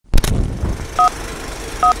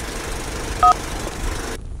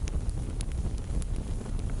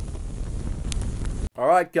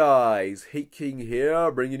Alright guys, Heat King here,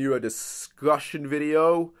 bringing you a discussion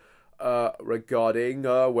video regarding,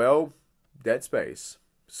 well, Dead Space.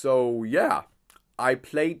 So yeah, I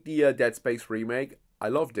played the Dead Space remake. I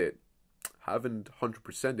loved it. Haven't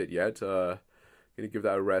 100%ed it yet. Gonna give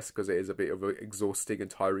that a rest because it is a bit of an exhausting and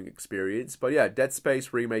tiring experience. But yeah, Dead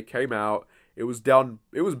Space remake came out. It was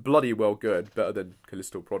bloody well good. Better than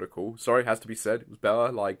Callisto Protocol. Sorry, has to be said. It was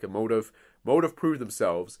better. Like, Motive proved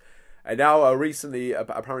themselves. And now, recently,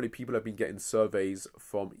 apparently people have been getting surveys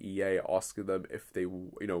from EA asking them if they,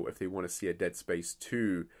 if they want to see a Dead Space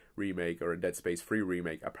 2 remake or a Dead Space 3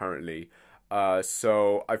 remake, apparently.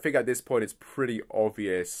 So I think at this point it's pretty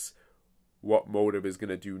obvious what Motive is going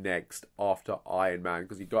to do next after Iron Man.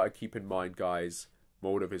 Because you got to keep in mind, guys,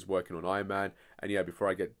 Motive is working on Iron Man. And yeah, before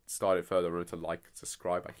I get started further, I want to like and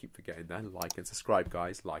subscribe. I keep forgetting that. Like and subscribe,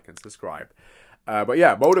 guys. Like and subscribe. But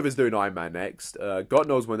yeah, Motive is doing Iron Man next. God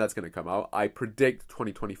knows when that's going to come out. I predict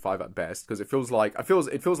 2025 at best, because it feels like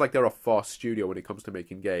they're a fast studio when it comes to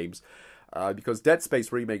making games. Because Dead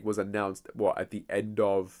Space Remake was announced at the end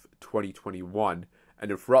of 2021, and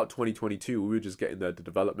then throughout 2022 we were just getting the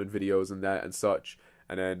development videos and that and such,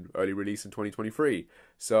 and then early release in 2023.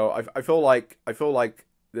 So I feel like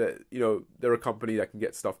they're a company that can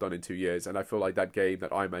get stuff done in 2 years, and I feel like that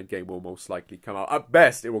Iron Man game will most likely come out. At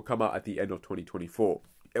best, it will come out at the end of 2024.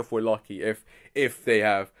 If we're lucky, if they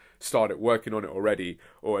have started working on it already,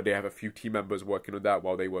 or they have a few team members working on that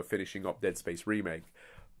while they were finishing up Dead Space Remake.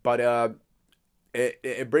 But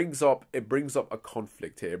it brings up a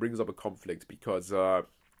conflict here. It brings up a conflict because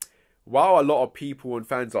while a lot of people and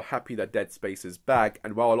fans are happy that Dead Space is back,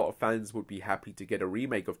 and while a lot of fans would be happy to get a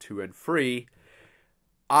remake of 2 and 3,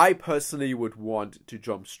 I personally would want to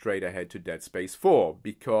jump straight ahead to Dead Space 4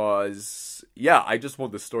 because, yeah, I just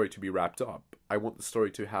want the story to be wrapped up. I want the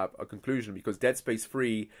story to have a conclusion, because Dead Space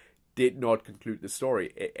 3 did not conclude the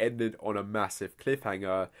story. It ended on a massive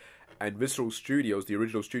cliffhanger, and Visceral Studios, the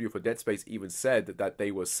original studio for Dead Space, even said that they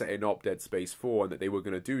were setting up Dead Space 4 and that they were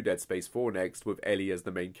going to do Dead Space 4 next with Ellie as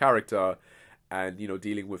the main character. And,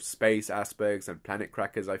 dealing with space aspects and planet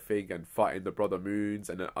crackers, I think, and fighting the Brother Moons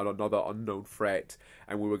and another unknown threat.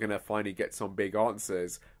 And we were going to finally get some big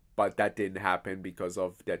answers. But that didn't happen because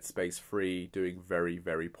of Dead Space 3 doing very,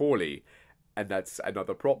 very poorly. And that's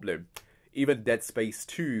another problem. Even Dead Space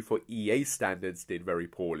 2, for EA standards, did very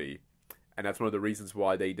poorly. And that's one of the reasons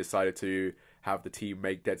why they decided to have the team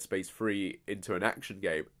make Dead Space 3 into an action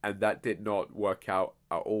game. And that did not work out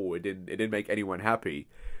at all. It didn't make anyone happy.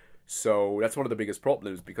 So that's one of the biggest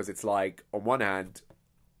problems, because it's like, on one hand,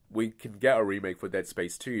 we can get a remake for Dead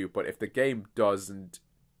Space 2, but if the game doesn't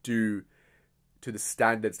do to the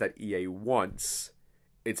standards that EA wants,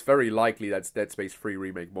 it's very likely that Dead Space 3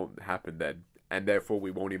 remake won't happen then. And therefore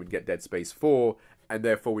we won't even get Dead Space 4, and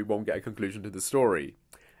therefore we won't get a conclusion to the story.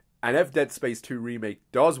 And if Dead Space 2 remake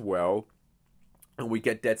does well, and we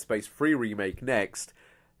get Dead Space 3 remake next,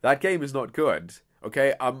 that game is not good.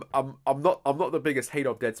 Okay, I'm not the biggest hater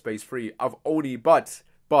of Dead Space 3. I've only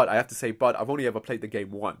I've only ever played the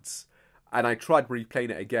game once, and I tried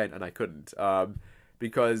replaying it again and I couldn't,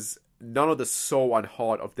 because none of the soul and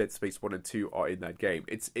heart of Dead Space 1 and 2 are in that game.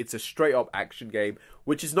 It's a straight up action game,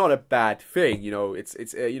 which is not a bad thing.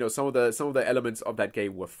 Some of the elements of that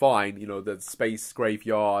game were fine. The space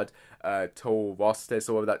graveyard, Tol Vastes,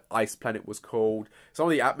 or whatever that ice planet was called. Some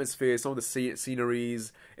of the atmospheres, some of the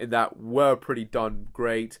sceneries in that were pretty done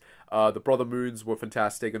great. The Brother Moons were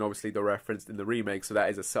fantastic, and obviously they're referenced in the remake, so that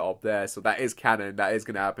is a setup there. So that is canon. That is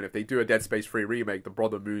going to happen. If they do a Dead Space 3 remake, the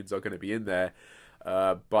Brother Moons are going to be in there.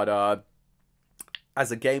 But as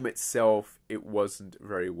a game itself, it wasn't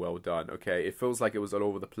very well done, okay? It feels like it was all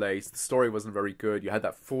over the place. The story wasn't very good. You had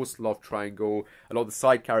that forced love triangle. A lot of the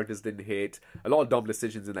side characters didn't hit. A lot of dumb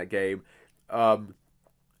decisions in that game.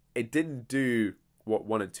 It didn't do what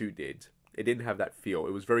 1 and 2 did. It didn't have that feel.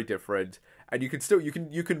 It was very different. And you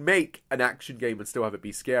can make an action game and still have it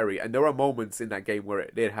be scary. And there are moments in that game where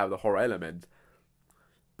it did have the horror element.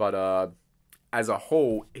 But as a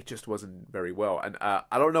whole, it just wasn't very well. And I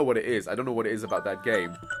don't know what it is. I don't know what it is about that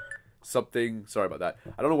game. Sorry about that.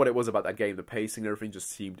 I don't know what it was about that game. The pacing and everything just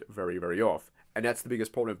seemed very, very off. And that's the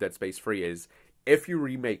biggest problem with Dead Space 3 is, if you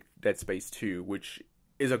remake Dead Space 2, which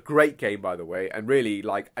is a great game, by the way, and really,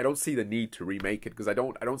 like, I don't see the need to remake it, because I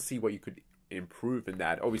don't see what you could improve in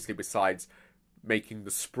that, obviously, besides making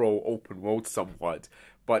the sprawl open world somewhat.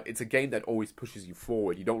 But it's a game that always pushes you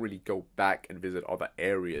forward. You don't really go back and visit other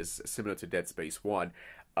areas, similar to Dead Space 1.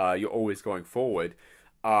 You're always going forward.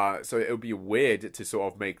 So it would be weird to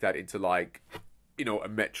sort of make that into, like, a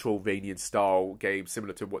Metroidvania style game,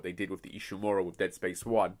 similar to what they did with the Ishimura with Dead Space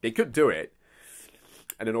 1. They could do it.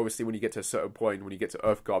 And then obviously when you get to a certain point, when you get to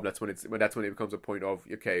Earthgard, that's when it becomes a point of,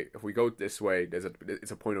 okay, if we go this way,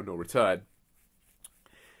 it's a point of no return.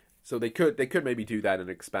 So they could maybe do that and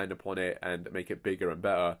expand upon it and make it bigger and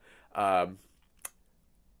better.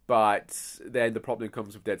 But then the problem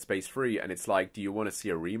comes with Dead Space 3, and it's like, do you want to see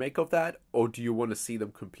a remake of that, or do you want to see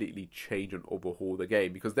them completely change and overhaul the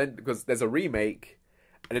game? Because there's a remake,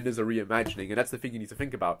 and then there's a reimagining, and that's the thing you need to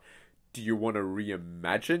think about. Do you want to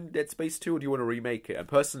reimagine Dead Space 2, or do you want to remake it? And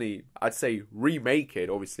personally, I'd say remake it.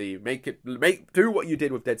 Obviously, do what you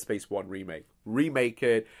did with Dead Space 1 remake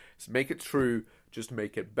it, make it true, just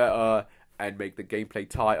make it better, and make the gameplay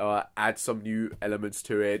tighter, add some new elements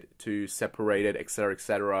to it to separate it, etc.,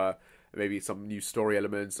 etc. Maybe some new story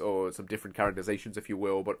elements or some different characterizations, if you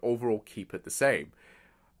will, but overall keep it the same.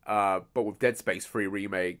 But with Dead Space 3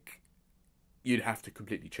 Remake, you'd have to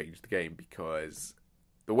completely change the game, because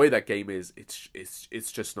the way that game is,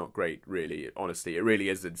 it's just not great, really. Honestly, it really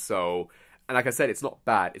isn't. So, and like I said, it's not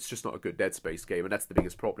bad. It's just not a good Dead Space game, and that's the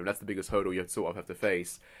biggest problem. That's the biggest hurdle you sort of have to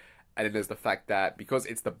face. And then there's the fact that because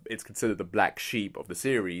it's considered the black sheep of the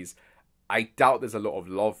series, I doubt there's a lot of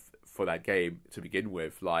love for that game to begin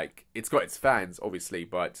with. Like, it's got its fans, obviously,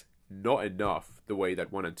 but not enough the way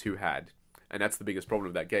that 1 and 2 had. And that's the biggest problem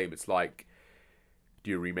with that game. It's like, do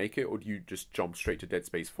you remake it, or do you just jump straight to Dead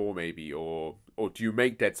Space 4 maybe, or do you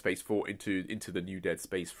make Dead Space 4 into the new Dead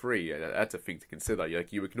Space 3? That's a thing to consider.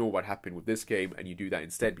 Like, you ignore what happened with this game and you do that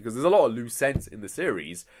instead, because there's a lot of loose ends in the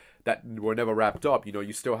series that were never wrapped up. You know,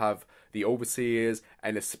 you still have the Overseers,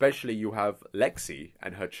 and especially you have Lexi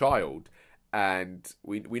and her child, and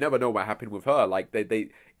we never know what happened with her. Like,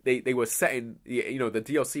 they were setting, you know, the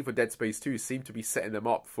DLC for Dead Space 2 seemed to be setting them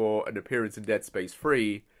up for an appearance in Dead Space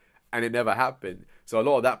 3, and it never happened. So a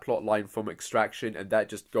lot of that plot line from Extraction and that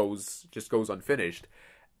just goes unfinished.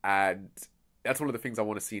 And that's one of the things I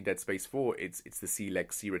want to see in Dead Space 4. It's to see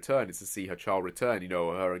Lexi return. It's to see her child return, you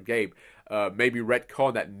know, her and Gabe. Maybe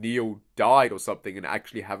retcon that Neil died or something and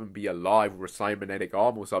actually have him be alive with a cybernetic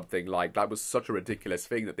arm or something. Like, that was such a ridiculous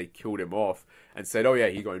thing that they killed him off and said, oh yeah,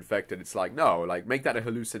 he got infected. It's like, no, like, make that a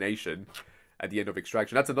hallucination at the end of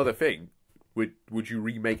Extraction. That's another thing. Would you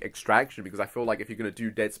remake Extraction? Because I feel like if you're going to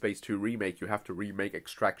do Dead Space 2 Remake, you have to remake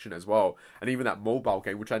Extraction as well. And even that mobile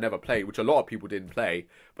game, which I never played, which a lot of people didn't play,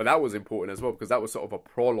 but that was important as well, because that was sort of a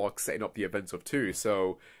prologue setting up the events of 2.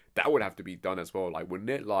 So that would have to be done as well, like, wouldn't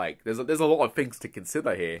it? Like, there's a lot of things to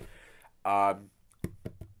consider here.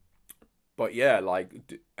 But yeah,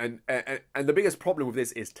 like, and the biggest problem with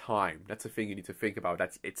this is time. That's the thing you need to think about.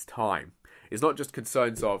 It's time. It's not just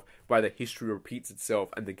concerns of whether history repeats itself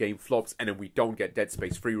and the game flops and then we don't get Dead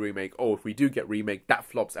Space 3 Remake, or if we do get Remake, that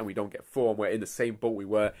flops and we don't get 4 and we're in the same boat we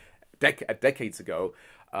were decades ago,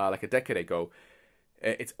 like a decade ago.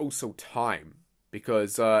 It's also time,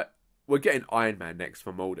 because we're getting Iron Man next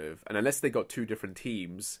for Motive, and unless they got 2 different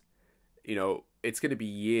teams, you know, it's going to be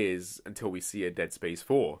years until we see a Dead Space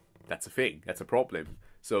 4. That's a thing. That's a problem.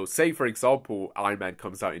 So say, for example, Iron Man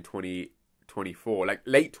comes out in 2024, like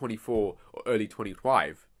late 24 or early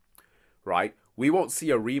 25, right? We won't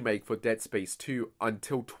see a remake for Dead Space 2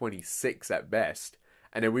 until 26 at best.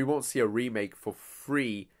 And then we won't see a remake for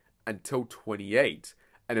 3 until 28.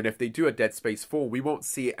 And then if they do a Dead Space 4, we won't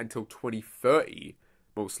see it until 2030,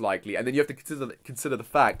 most likely. And then you have to consider the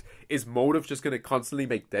fact, is Motive just going to constantly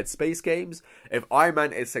make Dead Space games? If Iron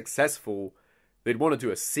Man is successful, they'd want to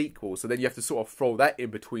do a sequel, so then you have to sort of throw that in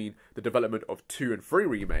between the development of 2 and 3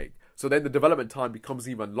 Remake. So then the development time becomes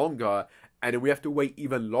even longer, and then we have to wait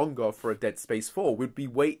even longer for a Dead Space 4. We'd be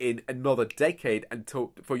waiting another decade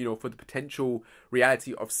for the potential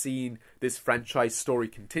reality of seeing this franchise story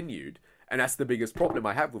continued. And that's the biggest problem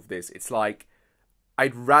I have with this. It's like,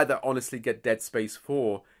 I'd rather honestly get Dead Space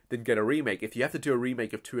 4 than get a remake. If you have to do a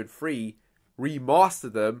remake of 2 and 3,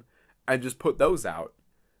 remaster them and just put those out.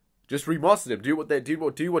 Just remaster them.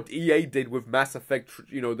 Do what EA did with Mass Effect,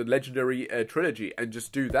 you know, the legendary trilogy, and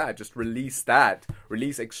just do that. Just release that.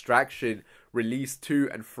 Release Extraction. Release 2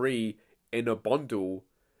 and 3 in a bundle,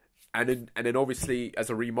 and then obviously as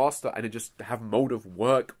a remaster, and then just have Motive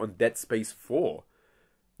work on Dead Space 4.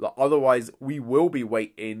 Like, otherwise, we will be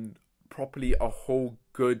waiting properly a whole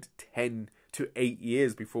good 10 to 8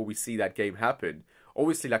 years before we see that game happen.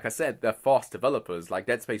 Obviously, like I said, they're fast developers. Like,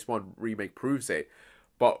 Dead Space 1 Remake proves it.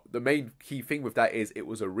 But the main key thing with that is it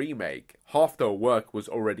was a remake. Half the work was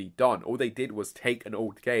already done. All they did was take an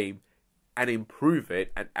old game and improve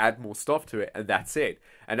it and add more stuff to it, and that's it.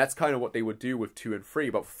 And that's kind of what they would do with 2 and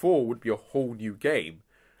 3. But 4 would be a whole new game.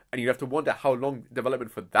 And you'd have to wonder how long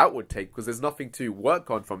development for that would take, because there's nothing to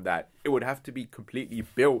work on from that. It would have to be completely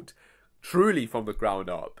built truly from the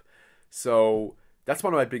ground up. So that's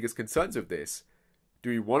one of my biggest concerns with this. Do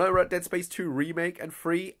we want a Dead Space 2 remake and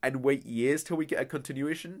free and wait years till we get a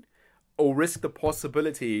continuation? Or risk the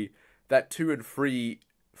possibility that 2 and 3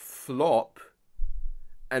 flop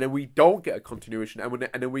and then we don't get a continuation and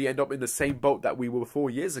then we end up in the same boat that we were 4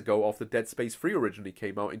 years ago after Dead Space 3 originally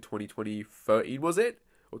came out in 2013, was it?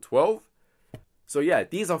 Or 12? So yeah,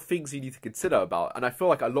 these are things you need to consider about, and I feel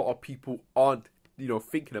like a lot of people aren't,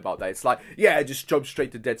 thinking about that. It's like, yeah, just jump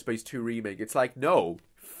straight to Dead Space 2 remake. It's like, no,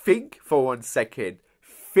 think for 1 second.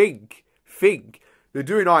 Think. They're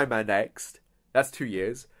doing Iron Man next. That's 2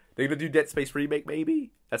 years. They're gonna do Dead Space remake,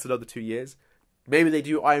 maybe. That's another 2 years. Maybe they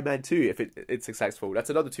do Iron Man 2 if it's successful. That's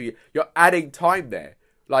another 2 years. You're adding time there.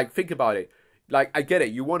 Like, think about it. Like, I get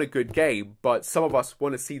it, you want a good game, but some of us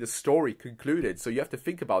want to see the story concluded. So you have to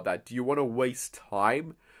think about that. Do you want to waste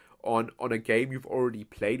time on a game you've already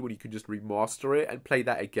played when you can just remaster it and play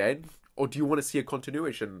that again? Or do you want to see a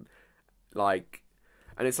continuation? Like,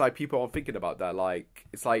 and it's like people aren't thinking about that. Like,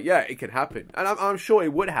 it's like, yeah, it can happen. And I'm sure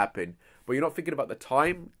it would happen. But you're not thinking about the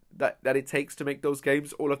time that it takes to make those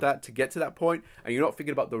games, all of that, to get to that point. And you're not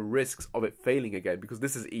thinking about the risks of it failing again. Because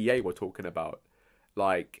this is EA we're talking about.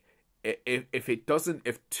 Like,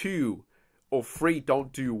 if 2 or 3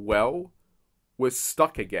 don't do well, we're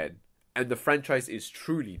stuck again. And the franchise is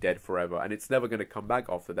truly dead forever. And it's never going to come back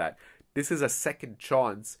after that. This is a second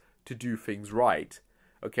chance to do things right.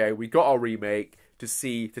 Okay, we got our remake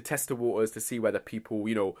to test the waters, to see whether people,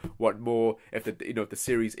 want more, if the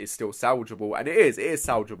series is still salvageable. And it is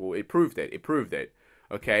salvageable. It proved it.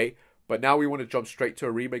 Okay? But now we want to jump straight to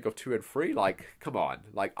a remake of 2 and 3? Like, come on.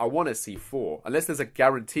 Like, I want to see 4. Unless there's a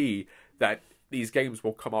guarantee that these games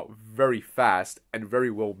will come out very fast and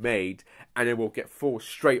very well made, and then we'll get 4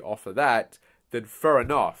 straight off of that, then fair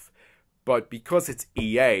enough. But because it's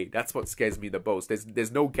EA, that's what scares me the most.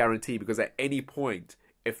 There's no guarantee, because at any point,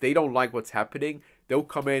 if they don't like what's happening, they'll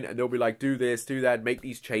come in and they'll be like, do this, do that, make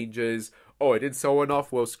these changes. Oh, it didn't sell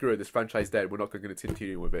enough? Well, screw it. This franchise is dead. We're not going to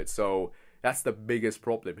continue with it. So that's the biggest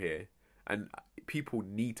problem here. And people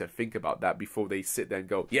need to think about that before they sit there and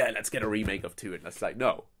go, yeah, let's get a remake of 2. And that's like,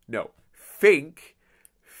 no. Think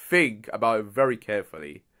about it very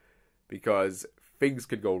carefully, because things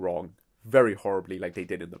could go wrong very horribly like they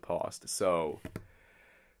did in the past. So,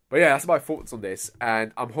 but yeah, that's my thoughts on this.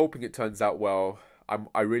 And I'm hoping it turns out well.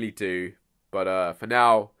 I really do. But for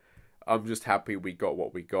now, I'm just happy we got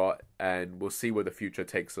what we got. And we'll see where the future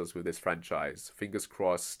takes us with this franchise. Fingers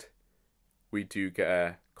crossed we do get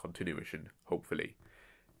a continuation, hopefully.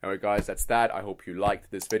 Alright guys, that's that. I hope you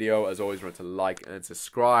liked this video. As always, remember to like and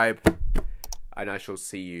subscribe. And I shall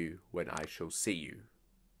see you when I shall see you.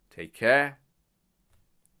 Take care.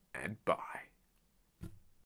 And bye.